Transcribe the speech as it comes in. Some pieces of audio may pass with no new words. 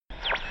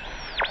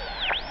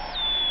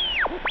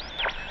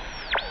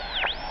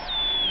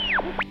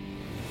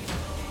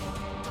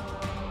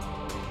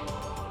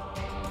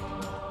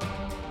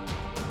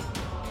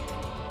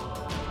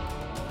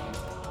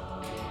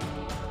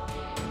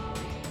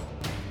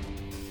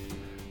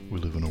We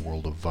live in a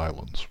world of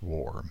violence,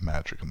 war,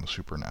 magic, and the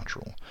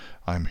supernatural.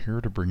 I am here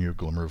to bring you a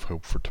glimmer of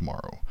hope for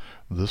tomorrow.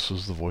 This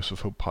is the Voice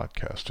of Hope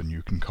podcast, and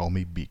you can call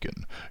me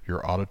Beacon,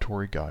 your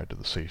auditory guide to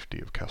the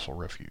safety of Castle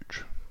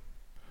Refuge.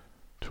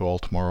 To all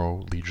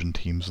Tomorrow Legion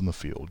teams in the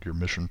field, your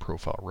mission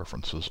profile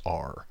references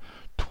are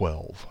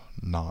 12,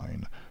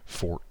 9,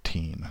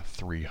 14,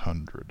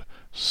 300,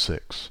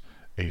 6,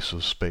 Ace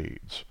of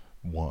Spades,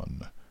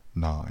 1,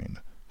 9,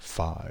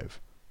 5,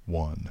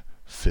 1,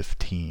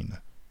 15,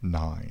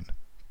 9,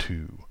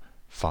 2,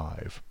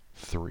 5,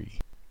 3.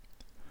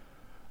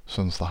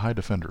 Since the High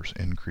Defender's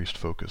increased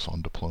focus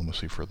on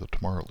diplomacy for the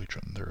Tomorrow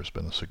Legion, there has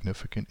been a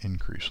significant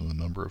increase in the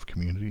number of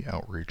community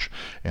outreach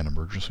and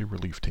emergency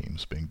relief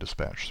teams being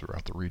dispatched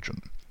throughout the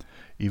region.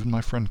 Even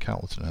my friend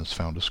Calton has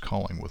found his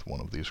calling with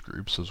one of these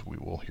groups, as we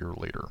will hear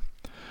later.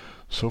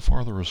 So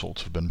far the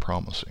results have been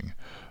promising.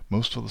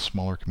 Most of the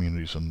smaller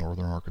communities in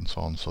northern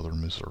Arkansas and southern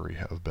Missouri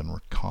have been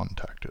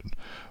contacted.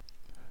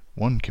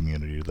 One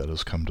community that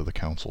has come to the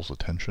council's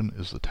attention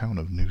is the town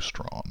of New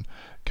Strawn.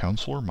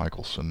 Councilor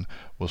Michelson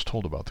was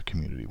told about the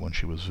community when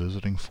she was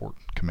visiting Fort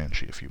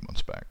Comanche a few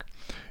months back.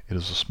 It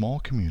is a small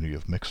community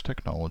of mixed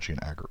technology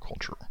and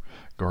agriculture,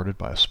 guarded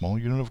by a small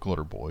unit of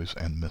glitter boys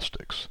and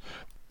mystics.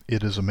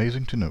 It is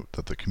amazing to note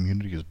that the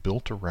community is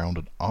built around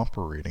an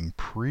operating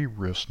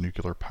pre-risk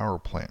nuclear power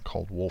plant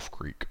called Wolf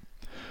Creek.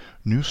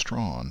 New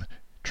Strawn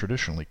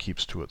traditionally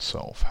keeps to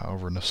itself,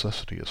 however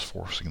necessity is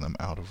forcing them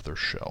out of their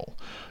shell.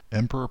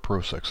 Emperor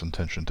Prosek's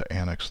intention to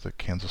annex the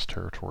Kansas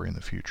territory in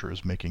the future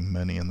is making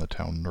many in the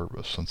town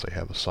nervous, since they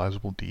have a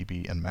sizable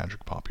DB and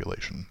magic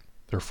population.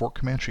 Their Fort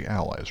Comanche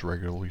allies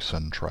regularly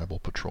send tribal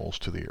patrols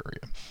to the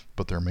area,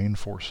 but their main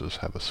forces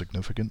have a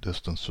significant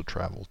distance to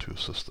travel to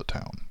assist the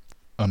town.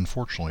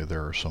 Unfortunately,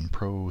 there are some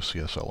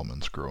pro-CS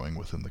elements growing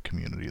within the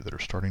community that are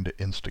starting to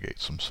instigate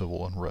some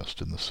civil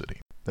unrest in the city.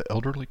 The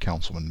elderly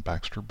councilman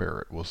Baxter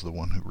Barrett was the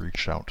one who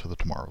reached out to the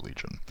Tomorrow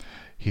Legion.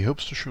 He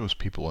hopes to show his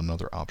people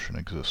another option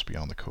exists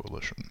beyond the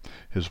coalition.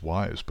 His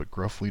wise but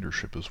gruff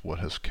leadership is what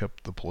has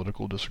kept the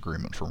political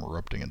disagreement from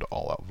erupting into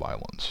all-out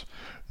violence.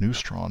 New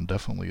Strawn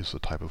definitely is the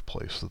type of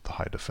place that the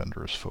High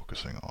Defender is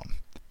focusing on.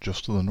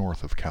 Just to the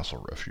north of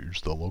Castle Refuge,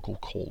 the local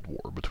Cold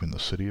War between the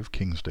city of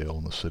Kingsdale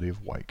and the city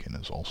of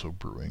Wyken is also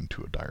brewing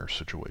to a dire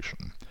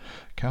situation.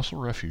 Castle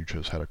Refuge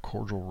has had a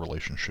cordial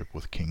relationship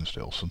with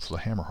Kingsdale since the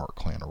Hammerheart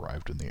clan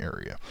arrived in the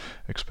area,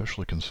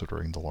 especially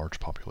considering the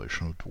large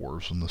population of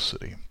dwarves in the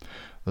city.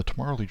 The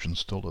Tomorrow Legion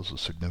still does a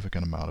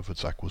significant amount of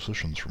its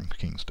acquisitions from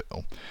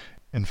Kingsdale.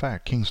 In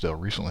fact, Kingsdale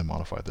recently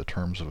modified the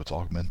terms of its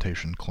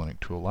augmentation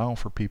clinic to allow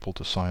for people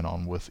to sign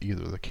on with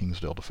either the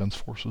Kingsdale Defense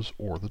Forces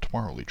or the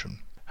Tomorrow Legion.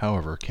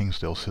 However,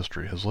 Kingsdale's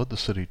history has led the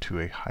city to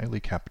a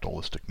highly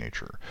capitalistic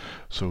nature,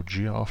 so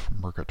Geoff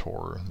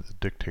Mercator, the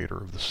dictator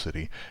of the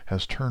city,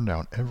 has turned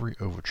down every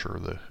overture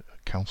the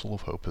Council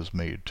of Hope has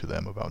made to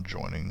them about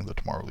joining the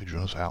Tomorrow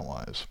Legion as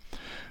allies.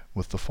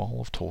 With the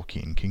fall of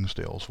Tolkien,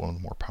 Kingsdale is one of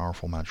the more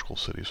powerful magical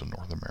cities in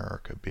North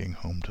America, being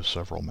home to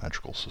several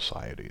magical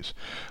societies.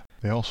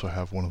 They also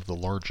have one of the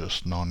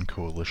largest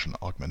non-coalition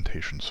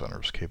augmentation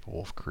centers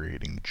capable of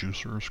creating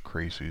juicers,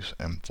 crazies,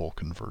 and full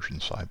conversion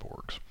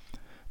cyborgs.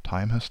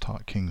 Time has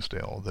taught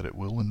Kingsdale that it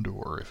will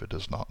endure if it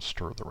does not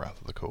stir the wrath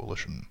of the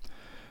coalition.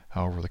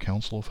 However, the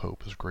Council of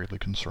Hope is greatly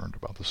concerned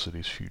about the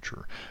city's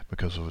future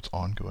because of its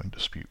ongoing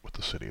dispute with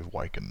the city of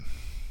Wyken.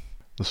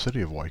 The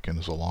city of Wyken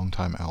is a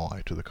longtime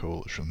ally to the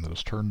coalition that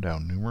has turned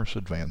down numerous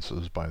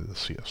advances by the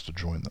CS to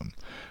join them.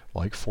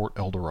 Like Fort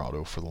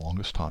Eldorado, for the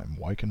longest time,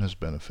 Wyken has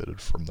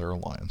benefited from their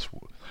alliance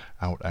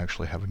without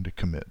actually having to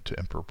commit to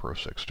Emperor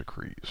Prosek's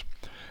decrees.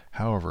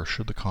 However,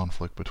 should the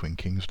conflict between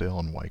Kingsdale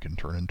and Wyken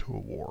turn into a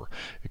war,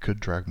 it could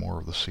drag more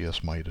of the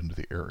CS might into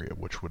the area,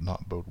 which would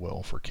not bode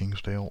well for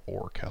Kingsdale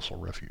or Castle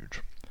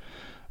Refuge.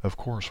 Of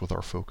course, with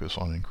our focus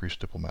on increased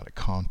diplomatic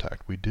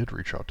contact, we did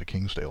reach out to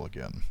Kingsdale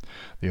again.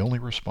 The only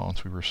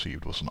response we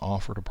received was an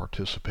offer to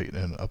participate in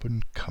an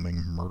up-and-coming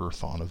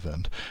Murderthon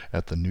event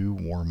at the new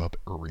warm-up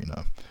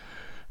arena.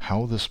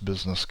 How this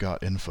business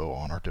got info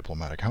on our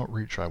diplomatic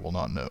outreach, I will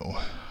not know,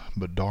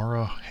 but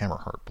Dara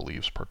Hammerheart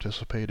believes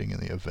participating in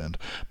the event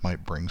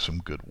might bring some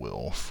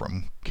goodwill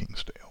from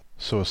Kingsdale.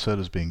 So a set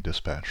is being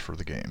dispatched for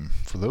the game.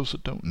 For those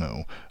that don't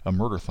know, a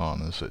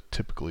Murderthon is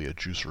typically a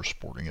juicer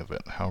sporting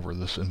event. However,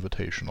 this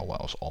invitation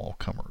allows all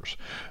comers.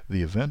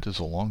 The event is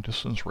a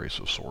long-distance race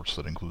of sorts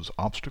that includes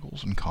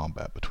obstacles and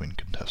combat between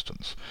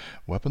contestants.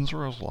 Weapons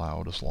are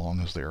allowed as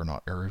long as they are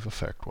not area of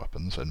effect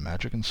weapons, and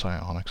magic and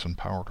psionics and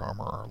powered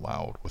armor are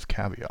allowed with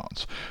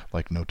caveats,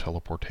 like no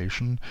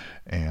teleportation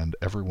and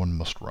everyone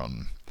must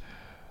run.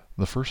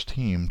 The first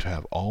team to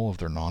have all of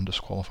their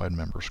non-disqualified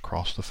members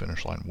cross the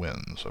finish line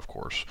wins, of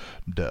course.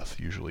 Death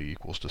usually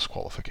equals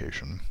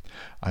disqualification.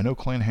 I know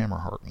Clan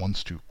Hammerheart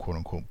wants to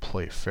quote-unquote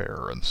play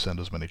fair and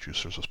send as many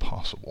juicers as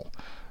possible.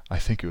 I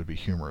think it would be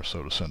humorous,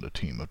 though, to send a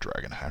team of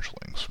dragon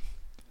hatchlings.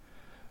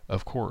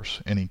 Of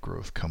course, any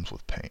growth comes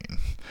with pain.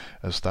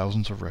 As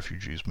thousands of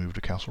refugees move to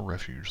Castle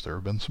Refuge, there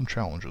have been some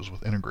challenges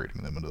with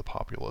integrating them into the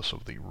populace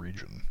of the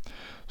region.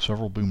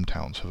 Several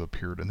boomtowns have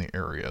appeared in the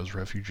area as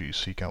refugees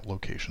seek out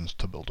locations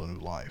to build a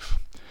new life.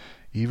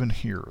 Even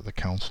here, the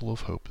Council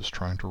of Hope is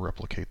trying to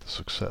replicate the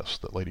success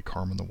that Lady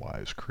Carmen the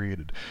Wise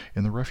created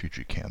in the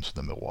refugee camps in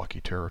the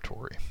Milwaukee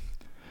Territory.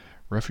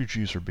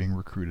 Refugees are being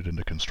recruited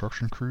into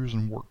construction crews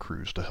and work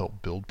crews to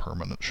help build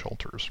permanent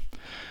shelters.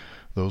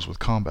 Those with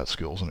combat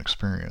skills and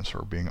experience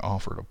are being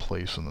offered a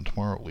place in the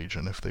Tomorrow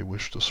Legion if they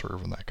wish to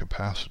serve in that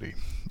capacity.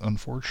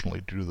 Unfortunately,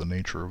 due to the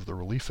nature of the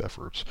relief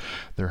efforts,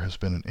 there has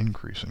been an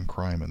increase in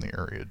crime in the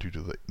area due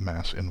to the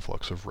mass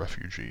influx of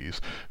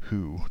refugees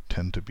who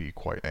tend to be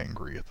quite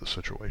angry at the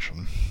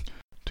situation.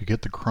 To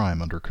get the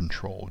crime under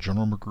control,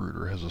 General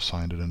Magruder has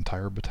assigned an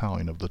entire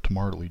battalion of the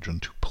Tomorrow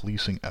Legion to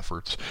policing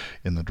efforts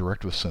in the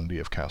direct vicinity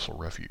of Castle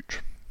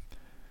Refuge.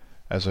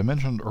 As I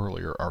mentioned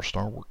earlier, our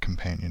stalwart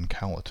companion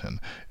Calatin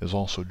is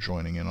also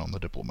joining in on the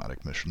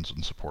diplomatic missions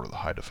in support of the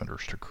High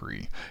Defenders to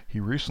Kree. He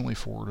recently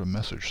forwarded a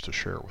message to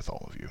share with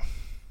all of you.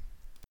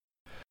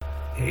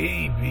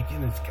 Hey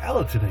Beacon, it's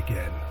Calatin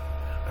again.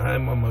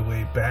 I'm on my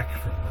way back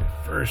from my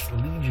first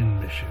Legion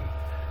mission,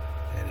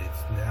 and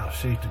it's now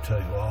safe to tell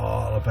you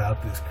all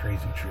about this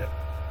crazy trip.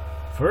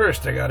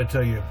 First, I gotta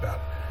tell you about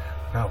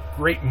how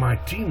great my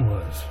team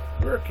was.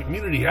 We're a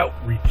community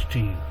outreach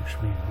team,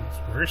 which means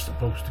we're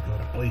supposed to go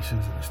to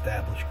places and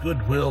establish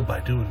goodwill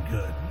by doing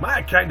good.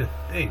 My kind of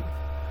thing.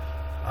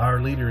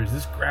 Our leader is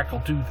this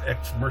Grackletooth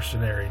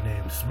ex-mercenary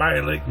named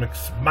Smiley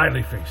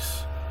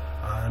McSmileyface.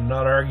 I'm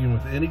not arguing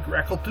with any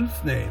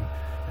Grackletooth's name,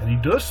 and he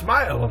does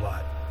smile a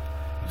lot.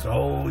 He's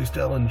always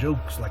telling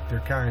jokes like their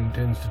kind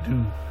tends to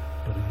do,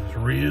 but he's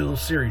real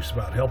serious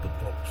about helping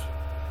folks.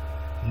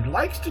 He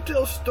likes to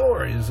tell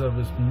stories of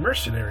his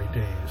mercenary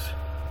days,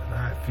 and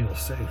I feel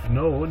safe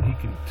knowing he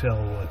can tell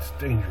what's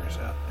dangerous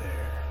out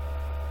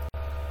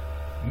there.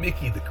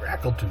 Mickey the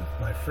Grackletooth,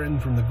 my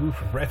friend from the group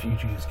of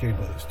refugees, came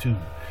with us too.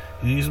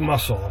 He's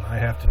muscle, and I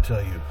have to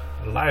tell you,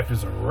 life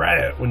is a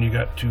riot when you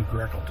got two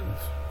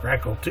Grackletooths.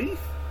 Grackleteeth?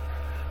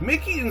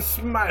 Mickey and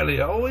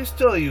Smiley always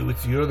tell you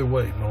it's the other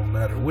way, no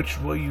matter which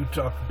way you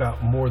talk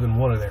about more than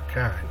one of their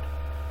kind.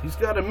 He's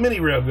got a mini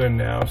railgun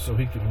now, so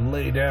he can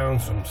lay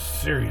down some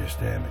serious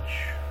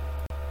damage.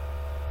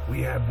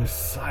 We have this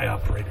Psi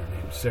operator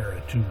named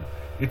Sarah, too.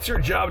 It's her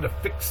job to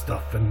fix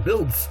stuff and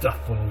build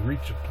stuff when we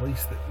reach a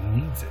place that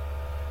needs it.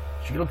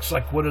 She looks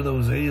like one of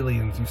those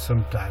aliens you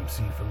sometimes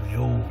see from the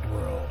old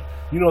world.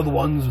 You know, the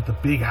ones with the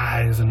big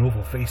eyes and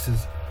oval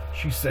faces?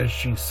 She says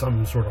she's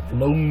some sort of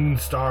Lone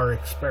Star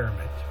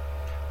experiment,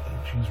 and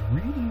she's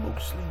really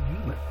mostly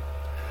human.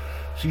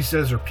 She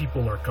says her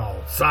people are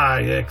called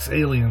Psi-X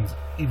aliens,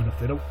 even if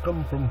they don't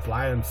come from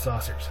flying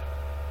saucers.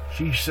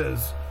 She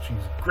says she's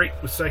great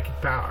with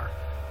psychic power,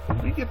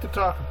 and we get to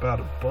talk about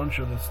a bunch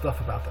of the stuff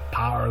about the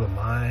power of the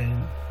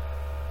mind.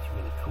 It's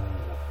really cool.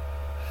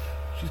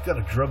 She's got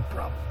a drug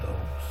problem, though,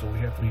 so we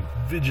have to be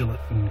vigilant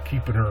in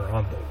keeping her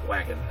on the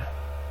wagon.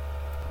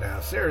 Now,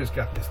 Sarah's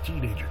got this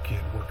teenager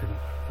kid working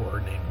for her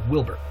named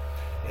Wilbur,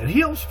 and he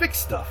helps fix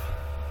stuff.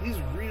 He's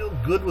real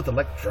good with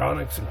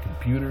electronics and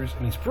computers,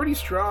 and he's pretty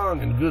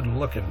strong and good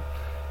looking.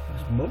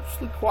 He's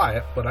mostly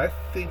quiet, but I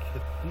think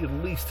he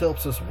at least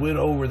helps us win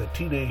over the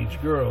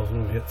teenage girls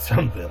when we hit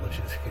some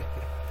villages.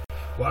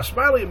 While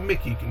Smiley and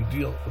Mickey can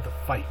deal with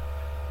a fight,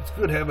 it's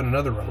good having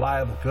another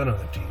reliable gun on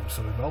the team,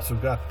 so we've also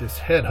got this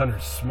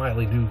headhunter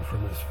Smiley knew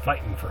from his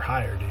fighting for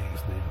hire days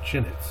named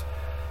Chinnitz.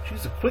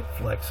 She's a quick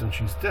flex, and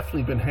she's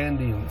definitely been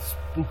handy in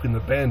spooking the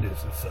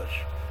bandits and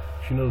such.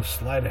 She knows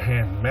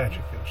sleight-of-hand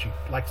magic, and she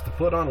likes to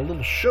put on a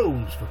little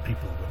shows for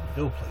people when we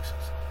go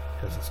places,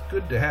 because it's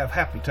good to have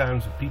happy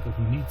times with people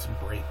who need some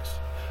breaks.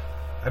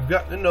 I've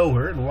gotten to know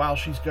her, and while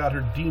she's got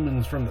her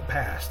demons from the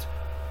past,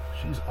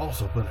 she's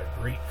also been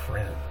a great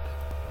friend.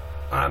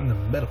 I'm the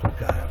medical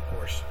guy, of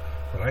course,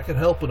 but I can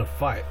help in a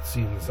fight,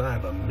 seeing as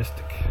I'm a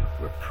mystic.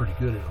 We're pretty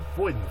good at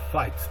avoiding the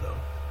fights, though.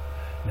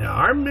 Now,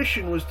 our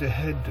mission was to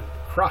head to the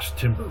Cross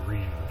Timber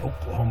region of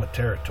Oklahoma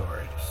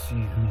Territory to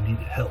see who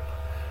needed help.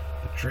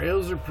 The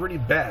trails are pretty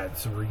bad,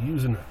 so we're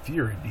using a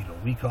Fury Beetle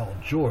we call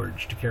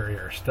George to carry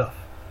our stuff.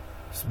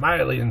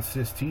 Smiley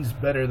insists he's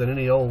better than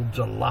any old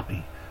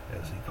jalopy,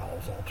 as he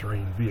calls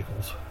all-terrain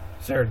vehicles.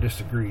 Sarah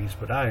disagrees,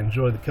 but I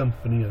enjoy the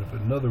company of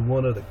another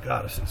one of the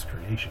goddess's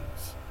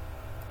creations.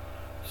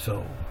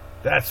 So,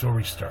 that's where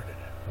we started.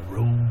 A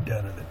road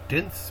down in the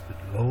dense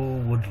but low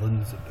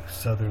woodlands of the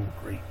southern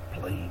Great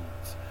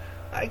Plains.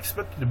 I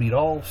expected to meet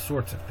all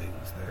sorts of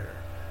things there,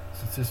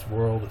 since this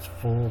world is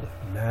full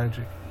of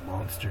magic and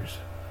monsters.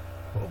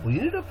 What we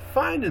ended up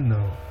finding,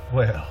 though,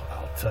 well,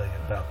 I'll tell you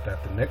about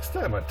that the next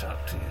time I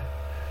talk to you.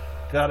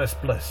 Goddess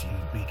bless you,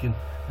 Beacon,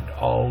 and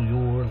all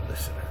your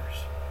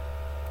listeners.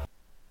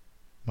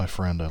 My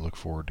friend, I look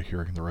forward to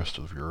hearing the rest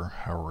of your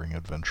harrowing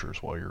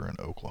adventures while you're in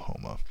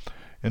Oklahoma.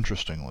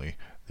 Interestingly,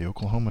 the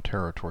Oklahoma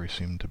Territory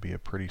seemed to be a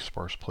pretty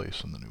sparse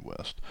place in the New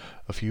West.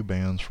 A few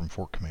bands from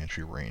Fort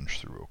Comanche ranged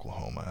through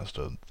Oklahoma, as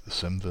did the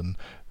Simvin,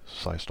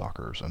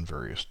 Psystalkers, and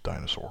various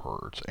dinosaur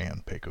herds,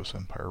 and Pecos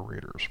Empire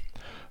raiders.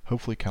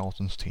 Hopefully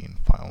Calatin's team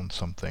found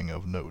something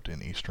of note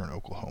in eastern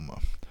Oklahoma.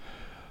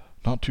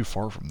 Not too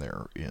far from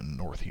there, in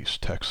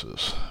northeast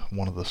Texas,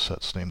 one of the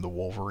sets named the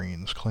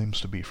Wolverines claims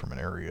to be from an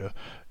area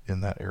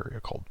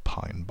called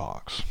Pine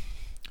Box.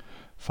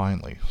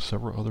 Finally,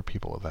 several other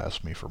people have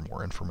asked me for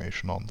more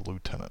information on the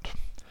lieutenant.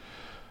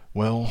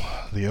 Well,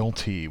 the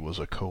LT was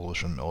a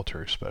coalition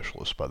military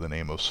specialist by the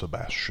name of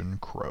Sebastian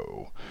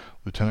Crow.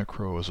 Lieutenant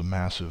Crow is a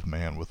massive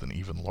man with an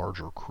even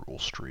larger cruel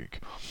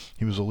streak.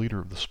 He was a leader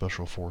of the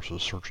Special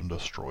Forces Search and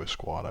Destroy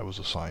squad I was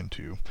assigned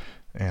to,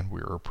 and we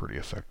were a pretty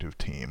effective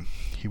team.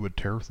 He would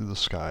tear through the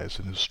skies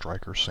in his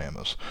Striker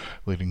Samus,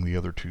 leading the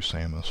other two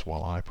Samus,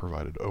 while I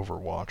provided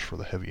overwatch for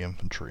the heavy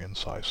infantry and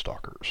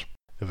Psystalkers.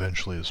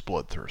 Eventually his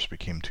bloodthirst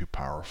became too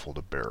powerful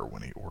to bear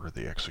when he ordered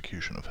the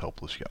execution of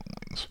helpless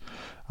younglings.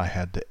 I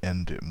had to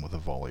end him with a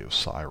volley of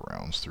psi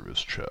rounds through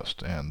his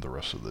chest, and the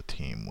rest of the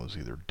team was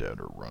either dead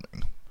or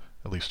running.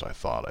 At least I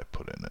thought I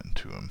put an end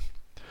to him.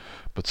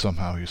 But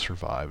somehow he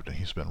survived, and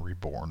he's been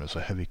reborn as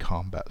a heavy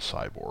combat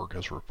cyborg,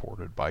 as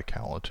reported by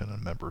Calatin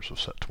and members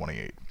of Set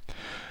 28.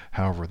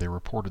 However, they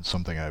reported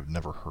something I've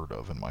never heard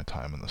of in my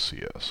time in the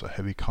CS, a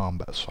heavy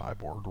combat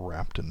cyborg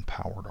wrapped in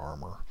powered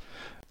armor.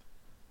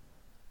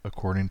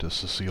 According to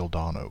Cecile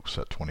Donoak,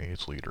 Set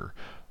 28's leader,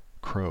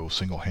 Crow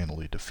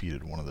single-handedly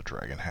defeated one of the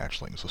dragon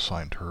hatchlings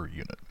assigned to her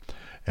unit,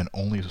 and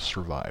only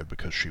survived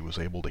because she was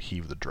able to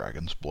heave the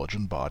dragon's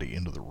bludgeoned body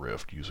into the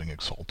rift using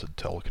exalted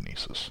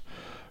telekinesis.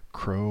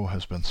 Crow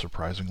has been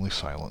surprisingly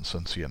silent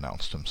since he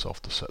announced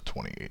himself to Set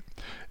 28.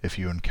 If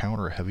you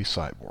encounter a heavy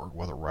cyborg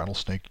with a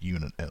rattlesnake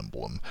unit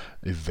emblem,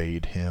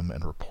 evade him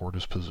and report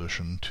his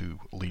position to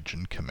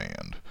Legion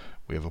Command.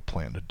 We have a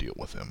plan to deal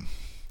with him.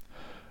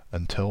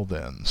 Until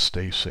then,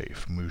 stay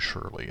safe, move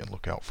surely, and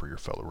look out for your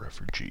fellow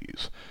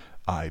refugees.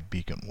 I,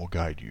 Beacon, will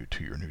guide you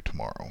to your new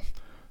tomorrow.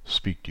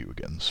 Speak to you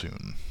again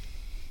soon.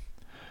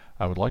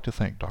 I would like to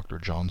thank Dr.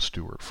 John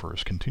Stewart for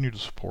his continued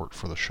support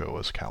for the show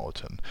as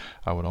Calatin.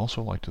 I would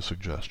also like to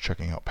suggest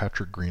checking out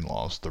Patrick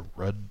Greenlaw's The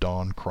Red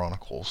Dawn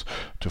Chronicles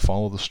to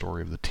follow the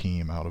story of the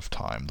team out of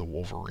time, the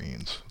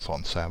Wolverines. It's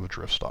on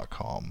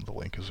SavageRifts.com. The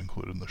link is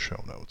included in the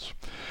show notes.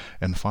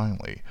 And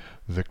finally,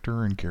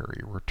 Victor and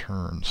Gary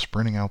return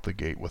sprinting out the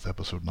gate with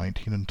episode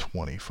 19 and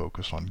 20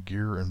 focused on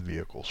gear and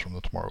vehicles from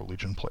the Tomorrow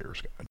Legion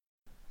Player's Guide.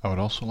 I would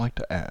also like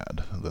to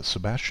add that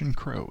Sebastian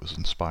Crow is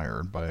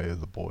inspired by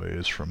the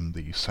boys from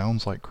the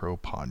Sounds Like Crow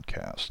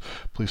podcast.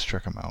 Please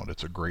check them out.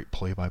 It's a great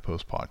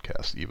play-by-post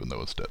podcast, even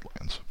though it's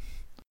Deadlands.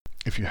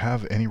 If you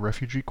have any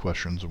refugee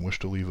questions and wish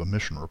to leave a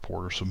mission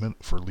report or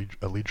submit for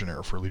a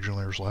Legionnaire for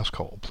Legionnaire's Last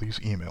Call, please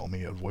email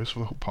me at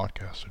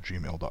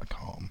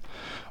voiceofhopepodcast@gmail.com.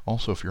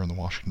 Also, if you're in the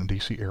Washington,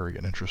 D.C. area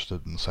and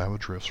interested in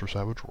Savage Rifts or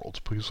Savage Worlds,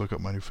 please look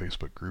up my new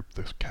Facebook group,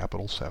 The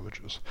Capital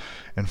Savages.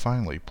 And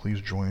finally,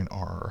 please join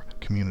our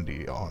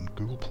community on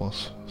Google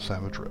Plus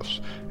Savage Rifts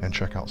and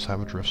check out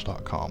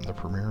SavageRifts.com, the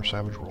premier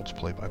Savage Worlds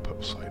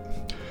play-by-post site.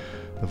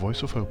 The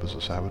Voice of Hope is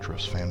a Savage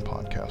Rifts fan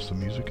podcast. The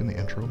music in the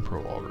intro and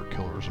prologue are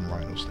Killers and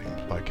Rhinos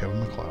themes by Kevin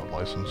MacLeod,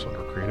 licensed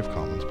under Creative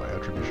Commons by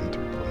Attribution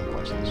 3.0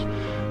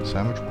 license.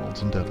 Savage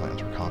Worlds and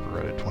Deadlands are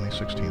copyrighted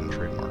 2016 and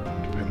trademarked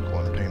to Pinnacle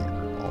Entertainment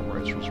Group. All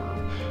rights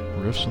reserved.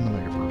 Rifts in the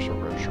Megaverse are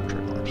registered